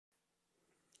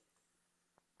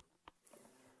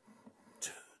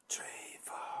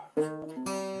The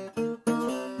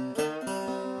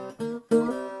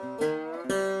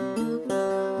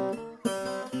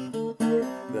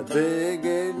big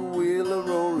eight-wheeler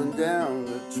rolling down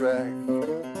the track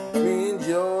means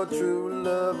your true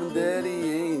love and daddy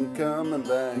ain't coming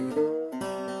back.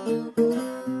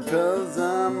 'Cause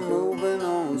I'm moving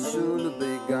on, soon to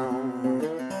be gone.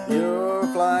 You're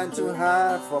flying too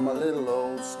high for my little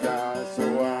old sky, so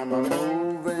I'm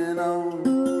moving on,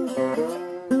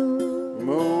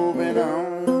 moving on.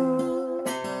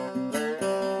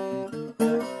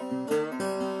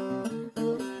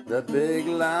 That big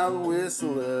loud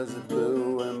whistle as it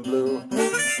blew and blew.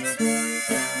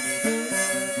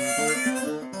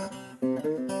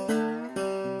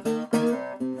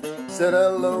 Said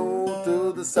hello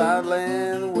to the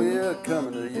Southland, we're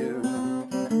coming to you.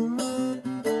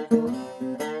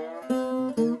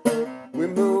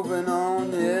 We're moving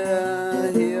on,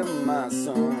 yeah, hear my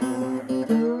song.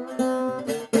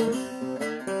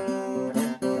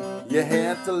 You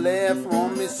had to laugh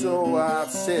on me, so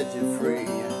I've set you free.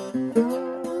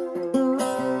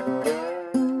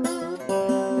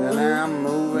 And I'm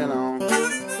moving on.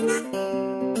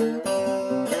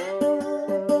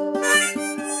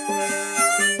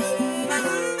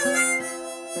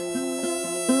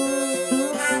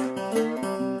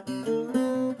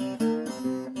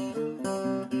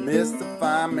 Mr.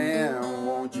 Fireman,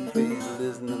 won't you please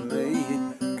listen to me?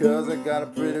 'Cause I got a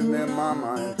pretty man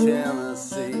mama in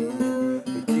Tennessee.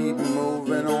 Keep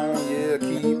moving on, yeah,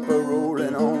 keep a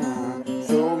rolling on.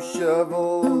 So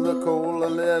shovel the coal,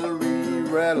 a little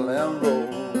rattle and roll.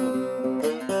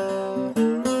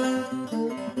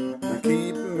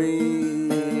 Keep me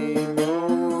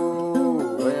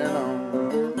moving on.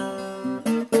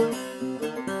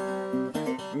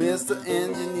 Mr.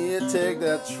 Engineer, take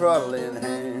that throttle in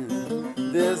hand.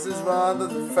 This is rather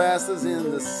the fastest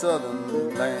in the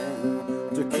southern land.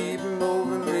 To keep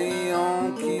moving me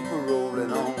on, keep a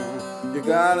rolling on. You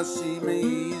gotta see me,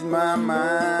 ease my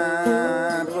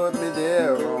mind, put me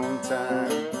there on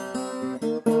time.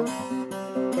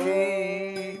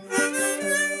 Keep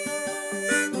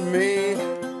me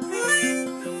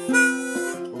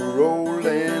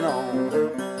rolling on.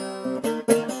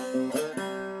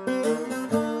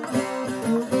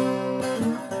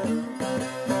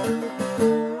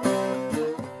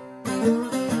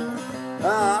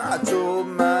 I told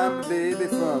my baby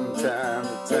from time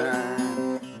to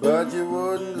time, but you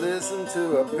wouldn't listen to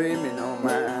her, pay me no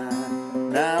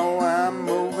mind. Now I'm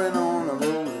moving on, I'm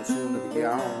rolling soon to be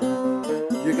gone.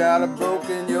 You got a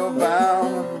broken your bow,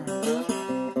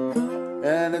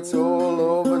 and it's all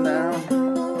over now.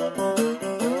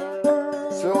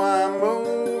 So I'm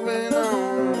moving on.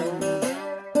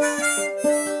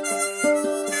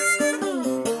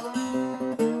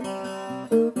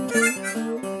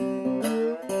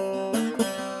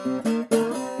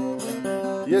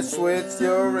 You switched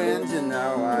your engine,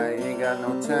 now I ain't got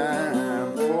no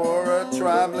time for a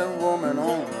traveling woman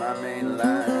on my main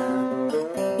line.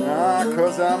 Ah,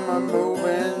 'cause I'm a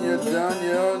moving, you done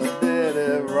your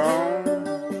daddy wrong.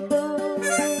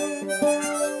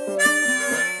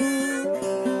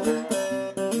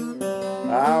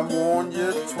 I warned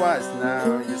you twice,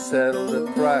 now you settled the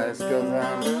price. 'Cause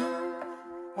I'm,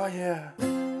 oh yeah,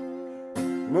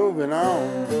 moving on.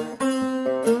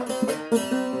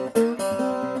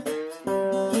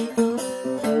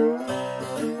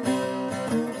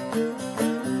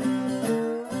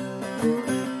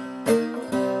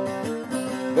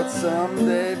 But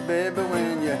someday, baby,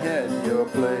 when you had your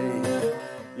play,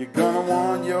 you're gonna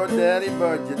want your daddy,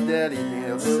 but your daddy,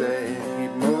 he'll say,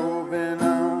 keep moving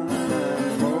on,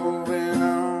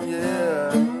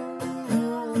 yeah.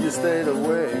 You stayed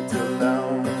away too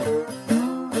long.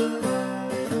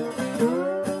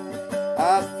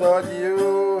 I thought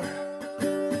you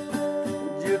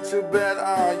too bad,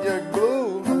 oh, you're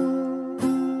glue.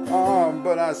 Oh,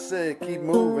 but I say keep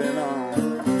moving on.